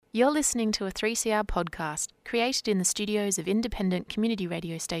You're listening to a 3CR podcast created in the studios of independent community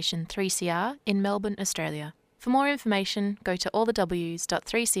radio station 3CR in Melbourne, Australia. For more information, go to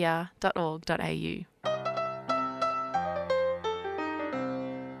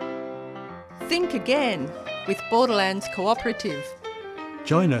allthews.3cr.org.au. Think Again with Borderlands Cooperative.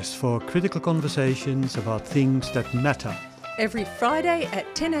 Join us for critical conversations about things that matter. Every Friday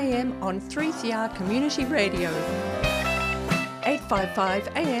at 10 a.m. on 3CR Community Radio.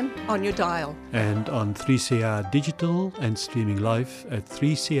 855 AM on your dial. And on 3CR Digital and streaming live at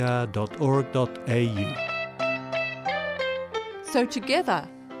 3cr.org.au. So together,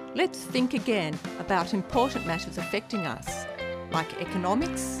 let's think again about important matters affecting us, like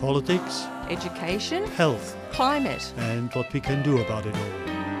economics, Politics, education, health, climate. and what we can do about it all.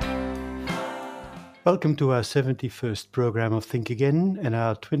 Welcome to our 71st program of Think Again and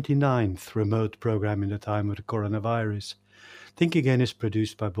our 29th remote program in the time of the coronavirus. Think Again is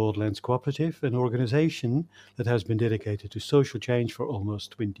produced by Borderlands Cooperative, an organisation that has been dedicated to social change for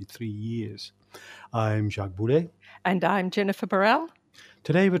almost 23 years. I'm Jacques Boulet. And I'm Jennifer Burrell.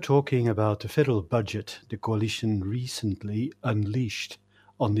 Today we're talking about the federal budget the coalition recently unleashed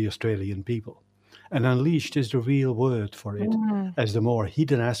on the Australian people. And unleashed is the real word for it, as the more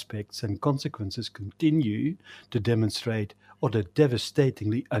hidden aspects and consequences continue to demonstrate what a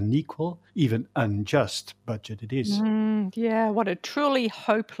devastatingly unequal, even unjust budget it is. Yeah, what a truly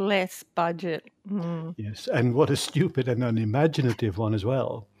hopeless budget. Yes, and what a stupid and unimaginative one as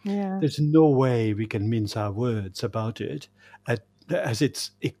well. Yeah. There's no way we can mince our words about it as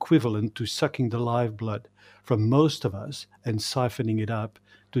it's equivalent to sucking the lifeblood from most of us and siphoning it up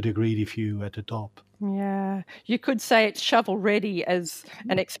to the greedy few at the top. Yeah, you could say it's shovel ready, as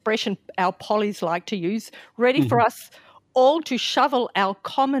an expression our pollies like to use, ready for us all to shovel our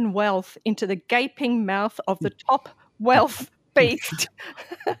common wealth into the gaping mouth of the top wealth beast.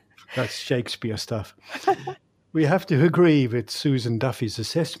 That's Shakespeare stuff. We have to agree with Susan Duffy's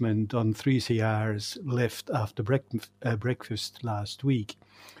assessment on 3CR's left after breakfast last week.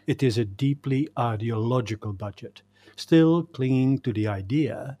 It is a deeply ideological budget, still clinging to the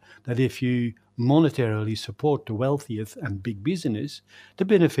idea that if you monetarily support the wealthiest and big business, the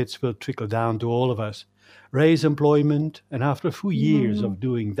benefits will trickle down to all of us, raise employment, and after a few years of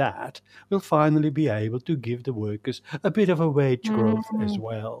doing that, we'll finally be able to give the workers a bit of a wage growth as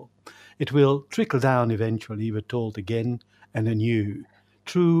well. It will trickle down eventually, we're told again and anew.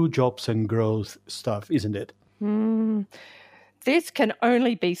 True jobs and growth stuff, isn't it? This can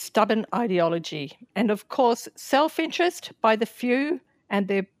only be stubborn ideology and, of course, self-interest by the few and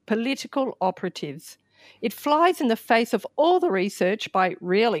their political operatives. It flies in the face of all the research by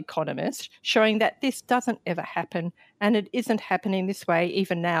real economists showing that this doesn't ever happen, and it isn't happening this way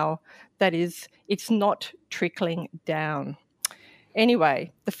even now. That is, it's not trickling down.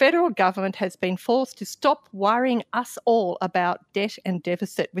 Anyway, the federal government has been forced to stop worrying us all about debt and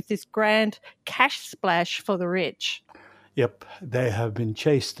deficit with this grand cash splash for the rich. Yep, they have been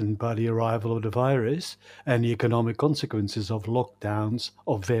chastened by the arrival of the virus and the economic consequences of lockdowns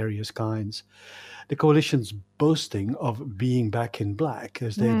of various kinds. The coalition's boasting of being back in black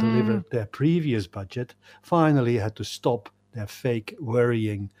as they delivered their previous budget finally had to stop their fake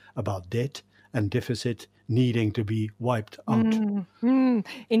worrying about debt and deficit needing to be wiped out.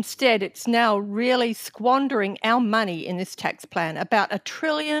 Instead, it's now really squandering our money in this tax plan, about $1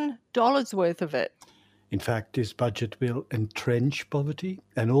 trillion worth of it. In fact, this budget will entrench poverty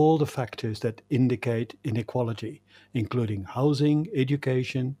and all the factors that indicate inequality, including housing,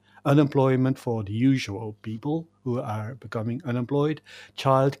 education, unemployment for the usual people who are becoming unemployed,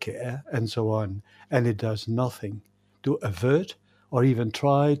 childcare, and so on. And it does nothing to avert or even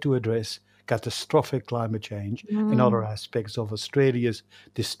try to address catastrophic climate change and other aspects of Australia's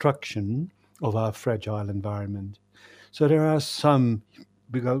destruction of our fragile environment. So there are some.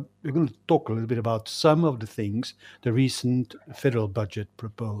 We're going to talk a little bit about some of the things the recent federal budget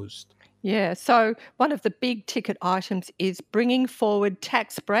proposed. Yeah, so one of the big ticket items is bringing forward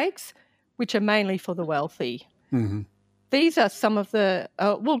tax breaks, which are mainly for the wealthy. These are some of the,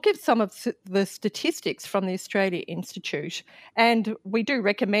 we'll give some of the statistics from the Australia Institute, and we do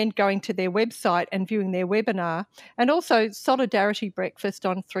recommend going to their website and viewing their webinar. And also Solidarity Breakfast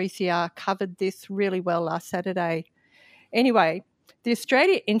on 3CR covered this really well last Saturday. Anyway, the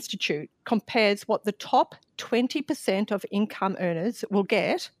Australia Institute compares what the top 20% of income earners will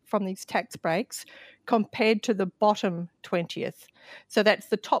get from these tax breaks compared to the bottom 20th. So that's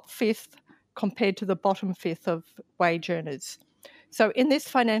the top fifth compared to the bottom fifth of wage earners. So in this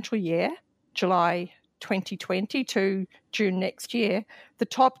financial year, July 2020 to June next year, the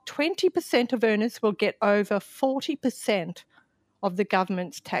top 20% of earners will get over 40% of the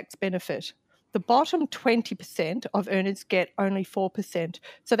government's tax benefit. The bottom 20% of earners get only 4%.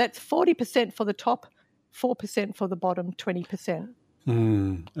 So that's 40% for the top, 4% for the bottom 20%.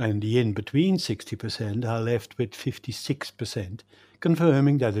 And the in-between 60% are left with 56%,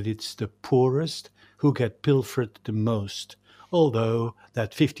 confirming that it's the poorest who get pilfered the most, although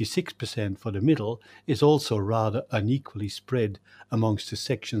that 56% for the middle is also rather unequally spread amongst the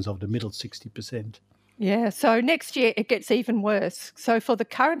sections of the middle 60%. Yeah, so next year it gets even worse. So for the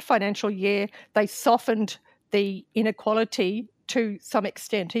current financial year, they softened the inequality to some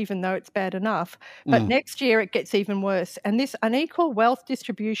extent, even though it's bad enough. But next year it gets even worse. And this unequal wealth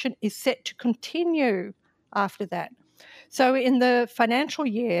distribution is set to continue after that. So in the financial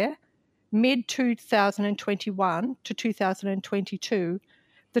year, mid-2021 to 2022,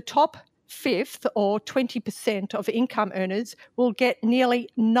 the top fifth or 20% of income earners will get nearly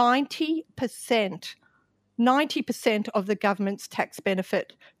 90% of the government's tax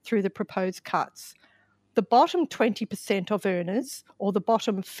benefit through the proposed cuts. The bottom 20% of earners, or the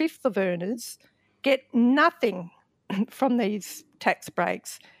bottom fifth of earners, get nothing from these tax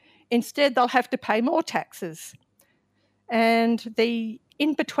breaks. Instead, they'll have to pay more taxes. And the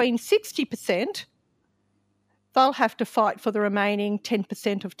in between 60%, they'll have to fight for the remaining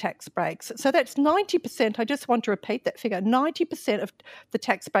 10% of tax breaks. So that's 90%. I just want to repeat that figure. 90% of the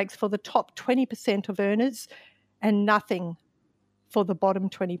tax breaks for the top 20% of earners and nothing for the bottom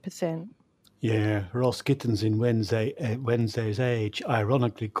 20%. Yeah, Ross Gittins in Wednesday's Age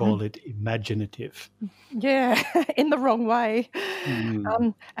ironically called it imaginative. Yeah, in the wrong way.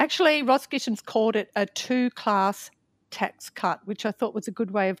 Actually, Ross Gittins called it a two-class tax cut, which I thought was a good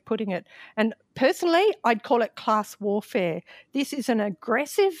way of putting it. And personally, I'd call it class warfare. This is an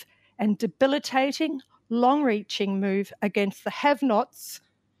aggressive and debilitating, long-reaching move against the have-nots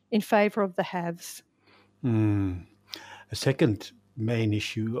in favour of the haves. A second main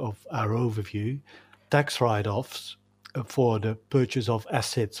issue of our overview, tax write-offs for the purchase of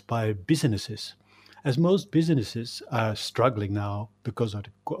assets by businesses. As most businesses are struggling now because of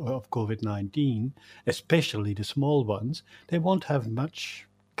COVID-19, especially the small ones, they won't have much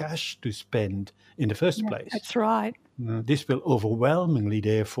cash to spend in the first place. That's right. This will overwhelmingly,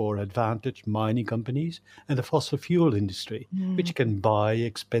 therefore, advantage mining companies and the fossil fuel industry, which can buy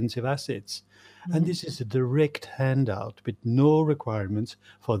expensive assets. And this is a direct handout with no requirements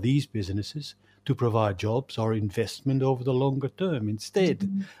for these businesses to provide jobs or investment over the longer term. Instead,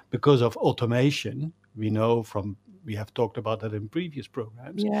 because of automation, we have talked about that in previous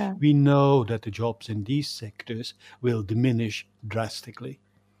programs, we know that the jobs in these sectors will diminish drastically.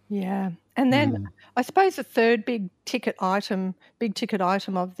 Yeah. And then I suppose the third big ticket item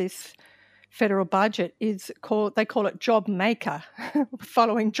of this federal budget is they call it Job Maker,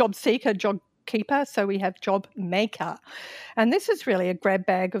 following Job Seeker, Job Keeper, so we have Job Maker. And this is really a grab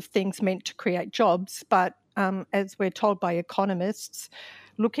bag of things meant to create jobs, but as we're told by economists,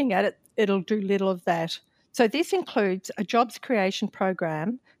 looking at it, it'll do little of that. So this includes a jobs creation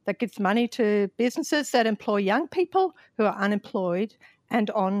program that gives money to businesses that employ young people who are unemployed and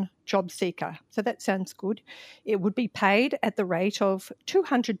on Job Seeker. So that sounds good. It would be paid at the rate of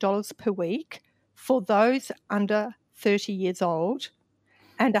 $200 per week for those under 30 years old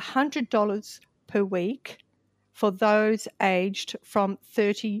and $100 per week for those aged from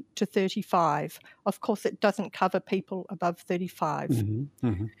 30 to 35. Of course, it doesn't cover people above 35.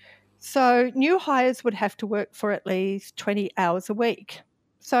 So new hires would have to work for at least 20 hours a week.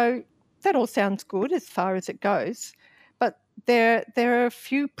 So that all sounds good as far as it goes. But there are a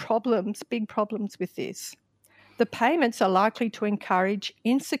few problems, big problems with this. The payments are likely to encourage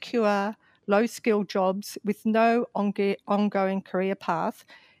insecure, low-skilled jobs with no ongoing career path,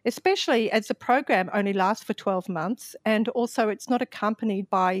 especially as the program only lasts for 12 months and also it's not accompanied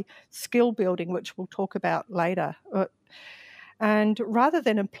by skill building, which we'll talk about later. And rather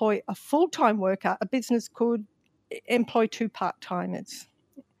than employ a full-time worker, a business could employ two part-timers.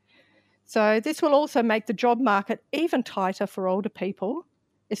 So this will also make the job market even tighter for older people,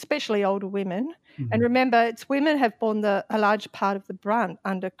 especially older women. And remember, it's women have borne a large part of the brunt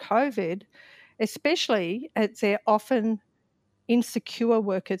under COVID, especially as they're often insecure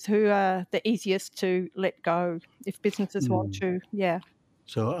workers who are the easiest to let go if businesses want to. Yeah.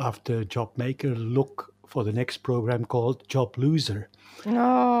 So after Job Maker, look for the next program called Job Loser.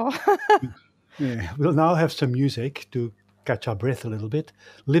 Oh. We'll now have some music to catch our breath a little bit.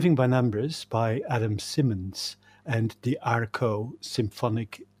 Living by Numbers by Adam Simmons and the Arco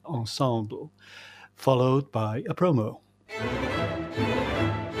Symphonic Ensemble, followed by a promo.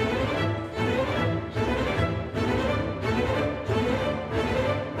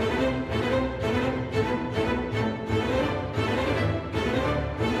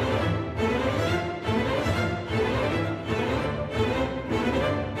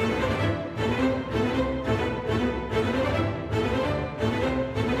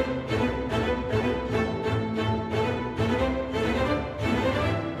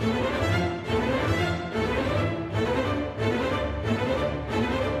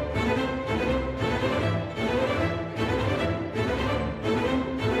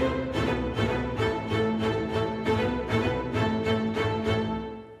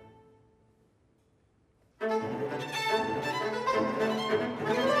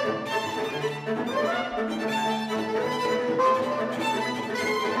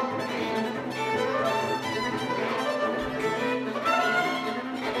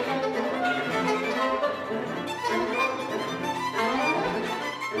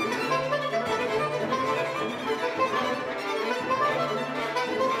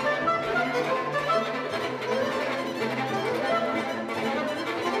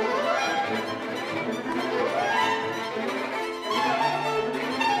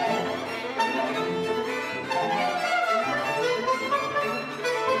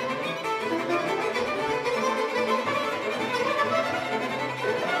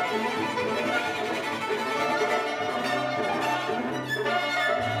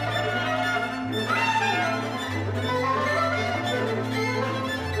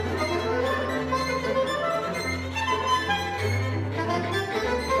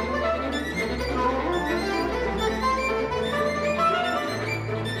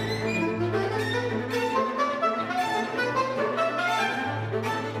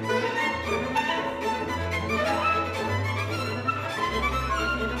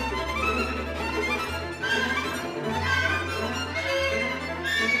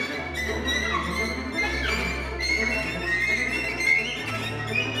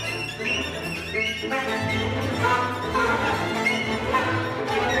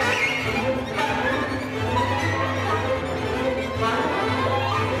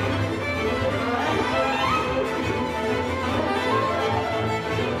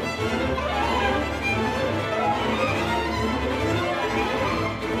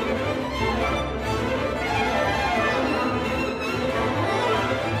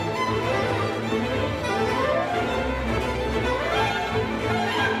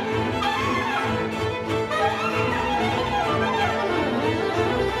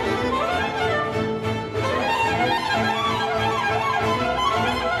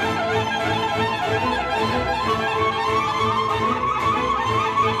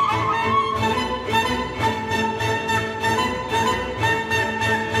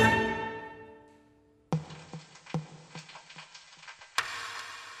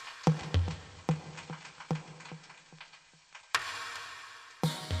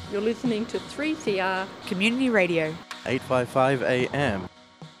 You're listening to 3CR Community Radio. 855 AM.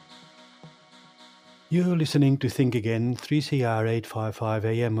 You're listening to Think Again, 3CR 855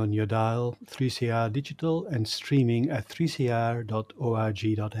 AM on your dial, 3CR digital and streaming at 3cr.org.au.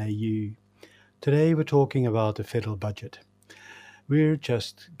 Today we're talking about the federal budget. We're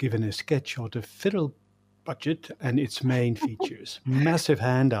just given a sketch of the federal budget and its main features. Massive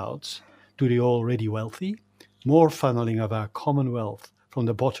handouts to the already wealthy, more funneling of our common wealth from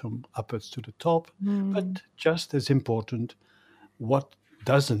the bottom upwards to the top, but just as important, what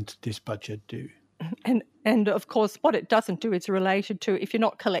doesn't this budget do? And of course, what it doesn't do is related to if you're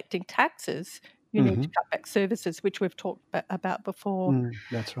not collecting taxes, you need to cut back services, which we've talked about before.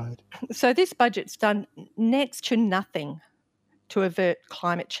 That's right. So this budget's done next to nothing to avert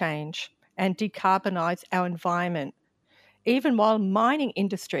climate change and decarbonise our environment, even while mining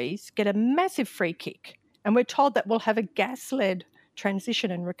industries get a massive free kick. And we're told that we'll have a gas-led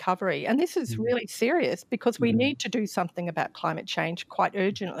transition and recovery. And this is really serious because we need to do something about climate change quite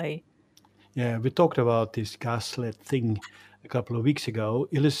urgently. Yeah, we talked about this gaslit thing a couple of weeks ago,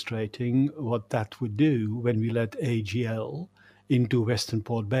 illustrating what that would do when we let AGL into Western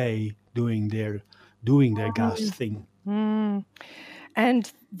Port Bay doing their gas thing.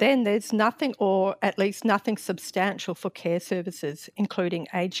 And then there's nothing, or at least nothing substantial for care services, including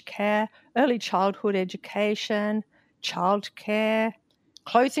aged care, early childhood education, childcare,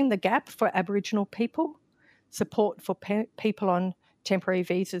 closing the gap for Aboriginal people, support for people on temporary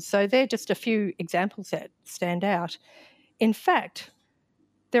visas. So they're just a few examples that stand out. In fact,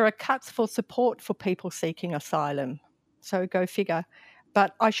 there are cuts for support for people seeking asylum. So go figure.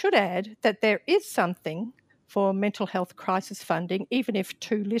 But I should add that there is something for mental health crisis funding, even if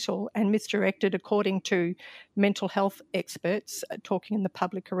too little and misdirected according to mental health experts talking in the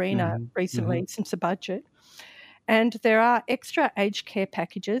public arena recently since the budget. And there are extra aged care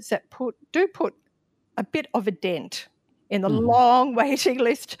packages that do put a bit of a dent in the long waiting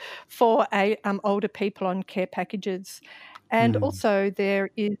list for older people on care packages. And also there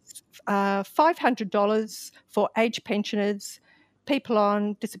is $500 for age pensioners, people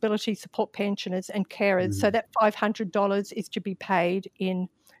on disability support pensioners and carers. So that $500 is to be paid in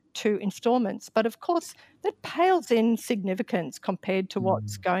 2 instalments. But of course, that pales in significance compared to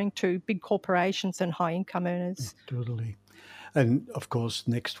what's going to big corporations and high income earners. Totally. And of course,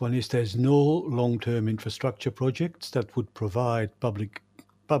 next one is there's no long-term infrastructure projects that would provide public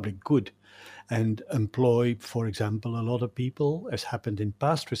good and employ, for example, a lot of people, as happened in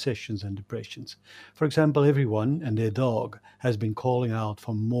past recessions and depressions. For example, everyone and their dog has been calling out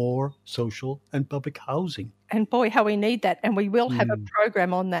for more social and public housing. And boy, how we need that. And we will have a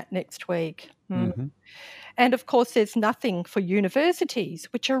program on that next week. And of course, there's nothing for universities,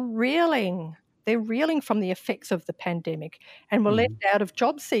 which are reeling. They're reeling from the effects of the pandemic and were left out of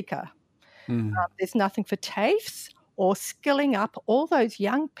JobSeeker. There's nothing for TAFEs or skilling up all those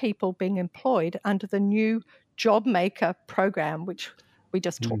young people being employed under the new JobMaker program, which we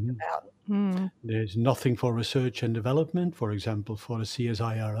just talked about. There's nothing for research and development, for example, for the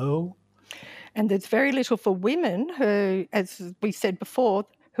CSIRO. And there's very little for women who, as we said before,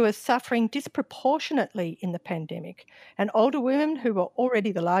 who are suffering disproportionately in the pandemic, and older women who are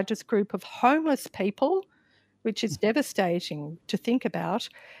already the largest group of homeless people, which is devastating to think about,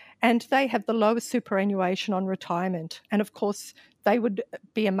 and they have the lowest superannuation on retirement. And of course, they would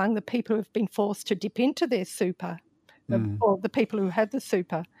be among the people who have been forced to dip into their super, or the people who have the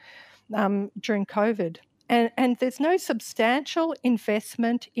super during COVID. And there's no substantial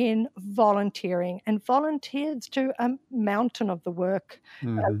investment in volunteering. And volunteers do a mountain of the work,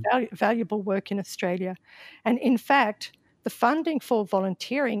 valuable work in Australia. And in fact, the funding for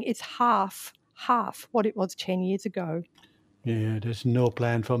volunteering is half what it was 10 years ago. Yeah, there's no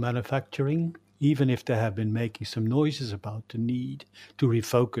plan for manufacturing, even if they have been making some noises about the need to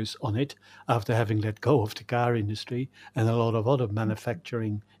refocus on it after having let go of the car industry and a lot of other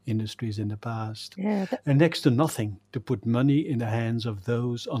manufacturing industries in the past. And next to nothing to put money in the hands of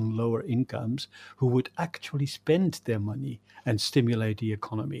those on lower incomes who would actually spend their money and stimulate the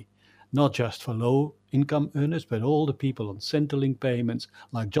economy. Not just for low income earners, but all the people on Centrelink payments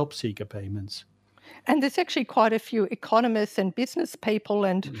like job seeker payments. And there's actually quite a few economists and business people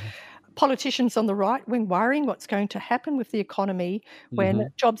and politicians on the right wing worrying what's going to happen with the economy when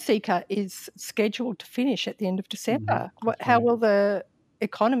JobSeeker is scheduled to finish at the end of December. How will the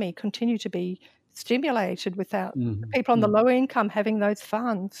economy continue to be stimulated without people on the lower income having those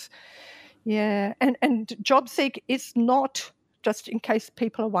funds? Yeah, and JobSeeker is not, just in case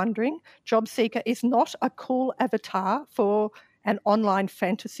people are wondering, JobSeeker is not a cool avatar for an online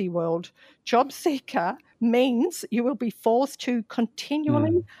fantasy world. Job seeker means you will be forced to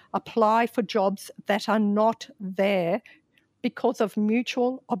continually apply for jobs that are not there because of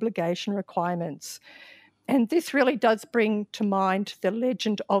mutual obligation requirements. And this really does bring to mind the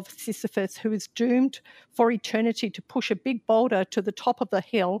legend of Sisyphus, who is doomed for eternity to push a big boulder to the top of the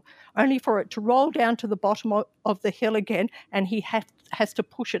hill, only for it to roll down to the bottom of the hill again, and he has to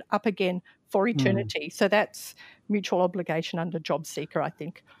push it up again for eternity. So that's mutual obligation under job seeker, I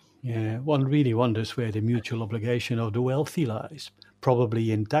think. Yeah, one really wonders where the mutual obligation of the wealthy lies,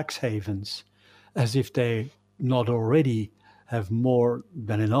 probably in tax havens, as if they not already have more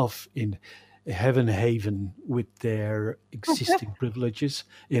than enough in heaven haven with their existing privileges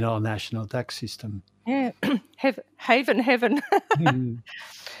in our national tax system. Yeah, heaven.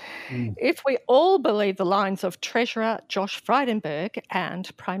 If we all believe the lines of Treasurer Josh Frydenberg and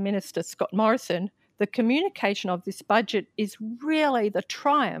Prime Minister Scott Morrison, the communication of this budget is really the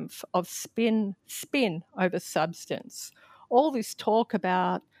triumph of spin over substance. All this talk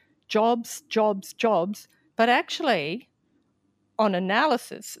about jobs, but actually, on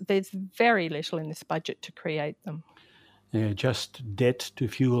analysis, there's very little in this budget to create them. Just debt to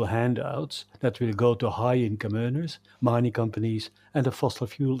fuel handouts that will go to high-income earners, mining companies, and the fossil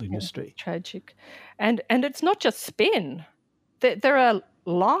fuel industry. Tragic. And it's not just spin. There are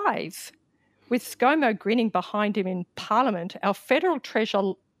lies. With ScoMo grinning behind him in Parliament, our federal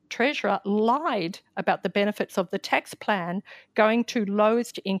treasurer lied about the benefits of the tax plan going to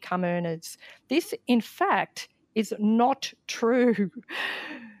lowest income earners. This, in fact, is not true.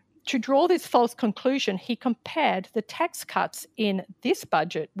 To draw this false conclusion, he compared the tax cuts in this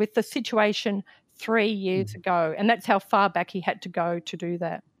budget with the situation 3 years ago, and that's how far back he had to go to do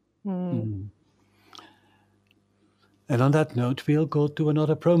that. And on that note, we'll go to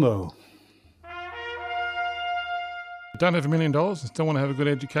another promo. Don't have $1 million and still want to have a good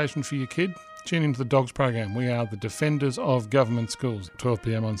education for your kid? Tune into the DOGS program. We are the Defenders of Government Schools. 12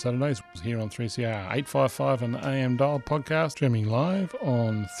 p.m. on Saturdays here on 3CR 855 and AM dial podcast, streaming live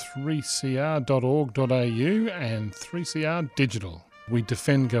on 3cr.org.au and 3CR Digital. We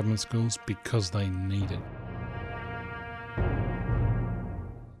defend government schools because they need it.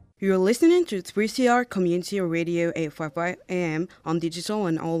 You're listening to 3CR Community Radio 855 AM on digital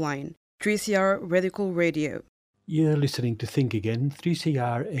and online. 3CR Radical Radio. You're listening to Think Again,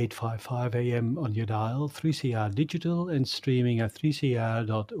 3CR 855 AM on your dial, 3CR Digital, and streaming at 3cr.org.au.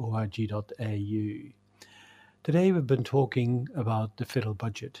 Today we've been talking about the federal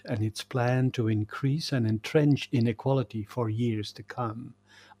budget and its plan to increase and entrench inequality for years to come,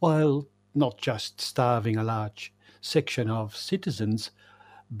 while not just starving a large section of citizens,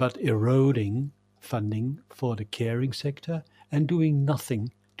 but eroding funding for the caring sector and doing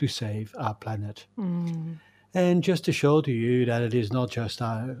nothing to save our planet. And just to show to you that it is not just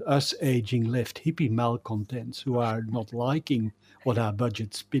us aging left hippie malcontents who are not liking what our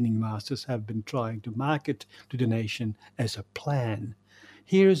budget spinning masters have been trying to market to the nation as a plan.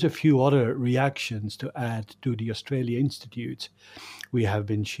 Here's a few other reactions to add to the Australia Institute we have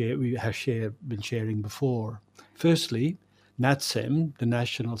been sharing before. Firstly, NATSEM, the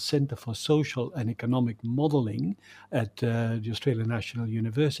National Centre for Social and Economic Modelling at the Australian National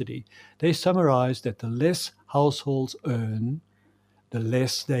University, they summarised that the less households earn, the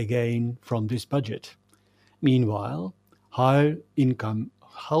less they gain from this budget. Meanwhile, high-income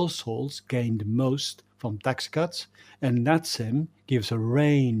households gain the most from tax cuts, and NATSEM gives a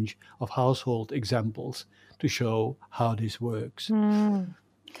range of household examples to show how this works.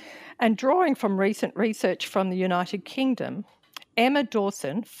 And drawing from recent research from the United Kingdom, Emma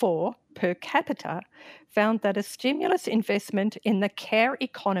Dawson for Per Capita found that a stimulus investment in the care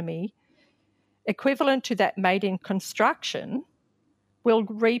economy, equivalent to that made in construction, will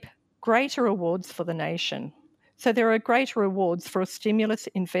reap greater rewards for the nation. So there are greater rewards for a stimulus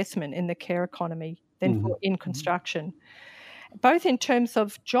investment in the care economy than in construction, both in terms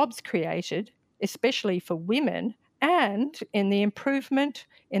of jobs created, especially for women, and in the improvement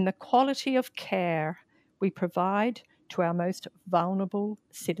in the quality of care we provide to our most vulnerable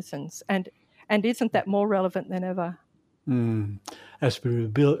citizens. And isn't that more relevant than ever? As we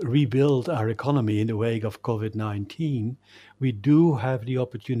rebuild our economy in the wake of COVID-19, we do have the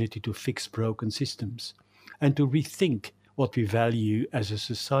opportunity to fix broken systems and to rethink what we value as a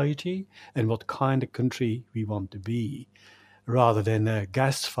society and what kind of country we want to be. Rather than a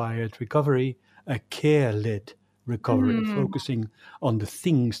gas-fired recovery, a care-led recovery, focusing on the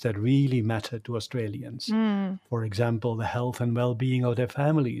things that really matter to Australians. For example, the health and well-being of their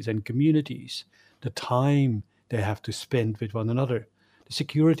families and communities, the time they have to spend with one another, the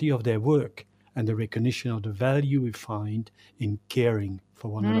security of their work, and the recognition of the value we find in caring for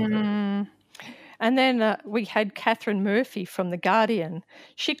one another. And then we had Catherine Murphy from The Guardian.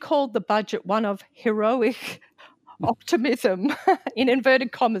 She called the budget one of heroic optimism, in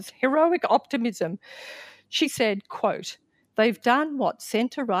inverted commas, heroic optimism. She said, quote, "They've done what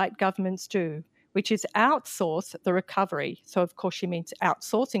centre-right governments do, which is outsource the recovery." So, of course, she means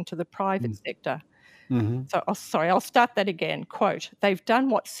outsourcing to the private sector. So, I'll start that again. Quote, "They've done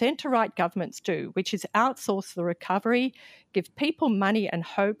what centre-right governments do, which is outsource the recovery, give people money and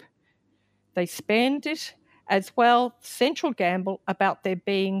hope. They spend it as well. Central gamble about there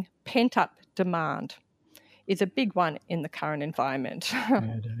being pent-up demand is a big one in the current environment."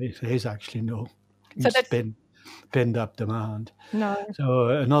 There is actually no So pent-up demand. No. So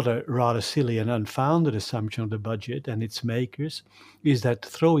another rather silly and unfounded assumption of the budget and its makers is that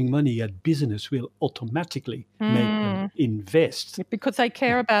throwing money at business will automatically make them invest. Because they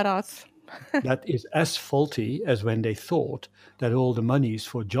care about us. That is as faulty as when they thought that all the monies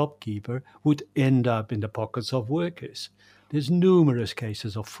for JobKeeper would end up in the pockets of workers. There's numerous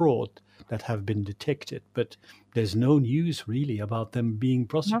cases of fraud that have been detected, but there's no news really about them being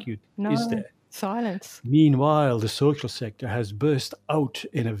prosecuted, is there? Silence. Meanwhile, the social sector has burst out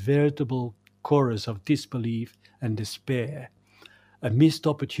in a veritable chorus of disbelief and despair. A missed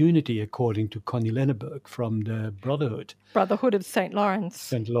opportunity, according to Connie Lenneberg from the Brotherhood of St. Lawrence.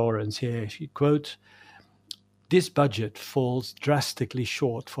 St. Lawrence, here she quotes, "This budget falls drastically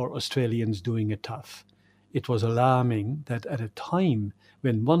short for Australians doing it tough. It was alarming that at a time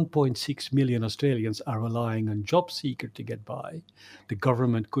when 1.6 million Australians are relying on JobSeeker to get by, the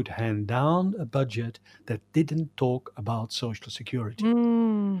government could hand down a budget that didn't talk about social security."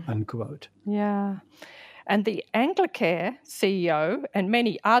 Unquote. Yeah. And the Anglicare CEO and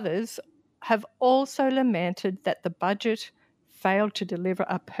many others have also lamented that the budget failed to deliver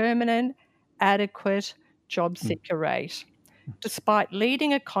a permanent, adequate job seeker rate, despite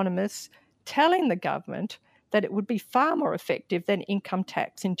leading economists telling the government that it would be far more effective than income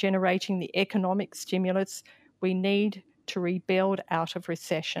tax in generating the economic stimulus we need to rebuild out of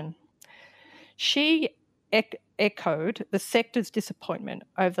recession. She echoed the sector's disappointment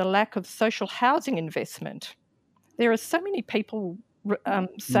over the lack of social housing investment. There are so many people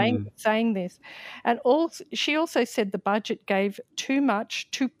saying this. And she also said the budget gave too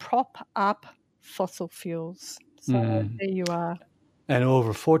much to prop up fossil fuels. So there you are. And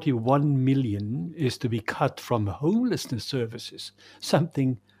over 41 million is to be cut from homelessness services,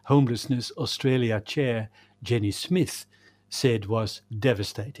 something Homelessness Australia chair Jenny Smith said was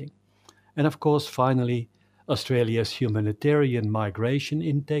devastating. And of course, finally, Australia's humanitarian migration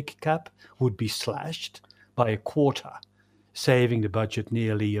intake cap would be slashed by a quarter, saving the budget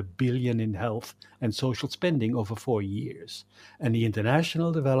nearly $1 billion in health and social spending over 4 years. And the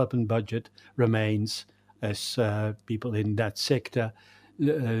international development budget remains, as people in that sector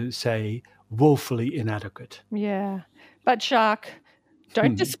say, woefully inadequate. Yeah. But Jacques,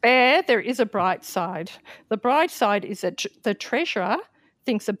 don't despair. There is a bright side. The bright side is that the Treasurer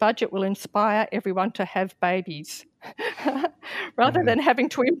thinks the budget will inspire everyone to have babies rather than having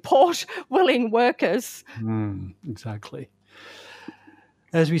to import willing workers. Exactly.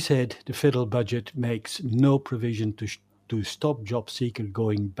 As we said, the federal budget makes no provision to stop job seeker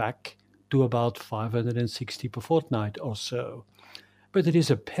going back to about 560 per fortnight or so. But it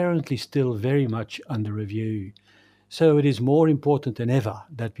is apparently still very much under review. So it is more important than ever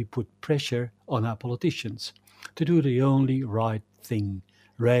that we put pressure on our politicians to do the only right thing,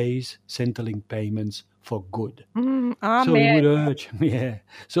 raise Centrelink payments for good. So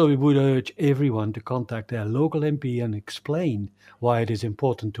we would urge everyone to contact their local MP and explain why it is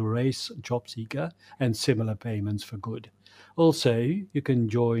important to raise JobSeeker and similar payments for good. Also, you can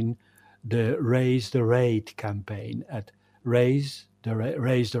join the Raise the Rate campaign at Raise the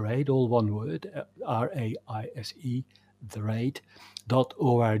Rate, all one word, RAISE, the rate.org.au.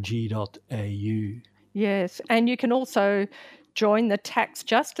 Yes, and you can also join the Tax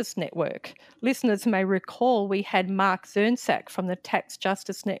Justice Network. Listeners may recall we had Mark Zernsak from the Tax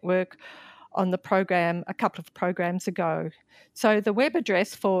Justice Network on the program a couple of programs ago. So the web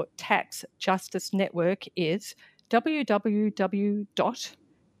address for Tax Justice Network is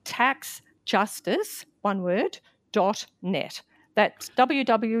www.taxjustice.net. That's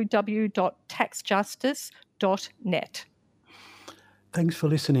www.taxjustice.net. Thanks for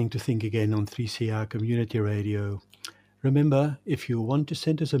listening to Think Again on 3CR Community Radio. Remember, if you want to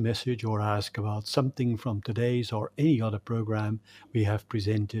send us a message or ask about something from today's or any other program we have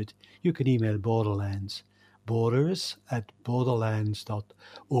presented, you can email Borderlands,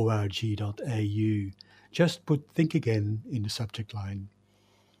 borders@borderlands.org.au. Just put Think Again in the subject line.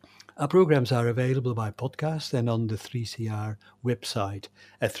 Our programs are available by podcast and on the 3CR website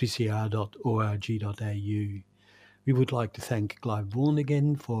at 3cr.org.au. We would like to thank Clive Vaughan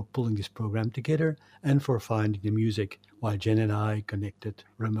again for pulling this program together and for finding the music while Jen and I connected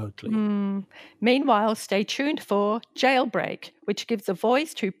remotely. Meanwhile, stay tuned for Jailbreak, which gives a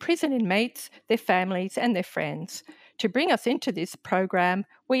voice to prison inmates, their families and their friends. To bring us into this program,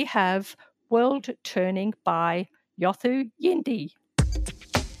 we have World Turning by Yothu Yindi.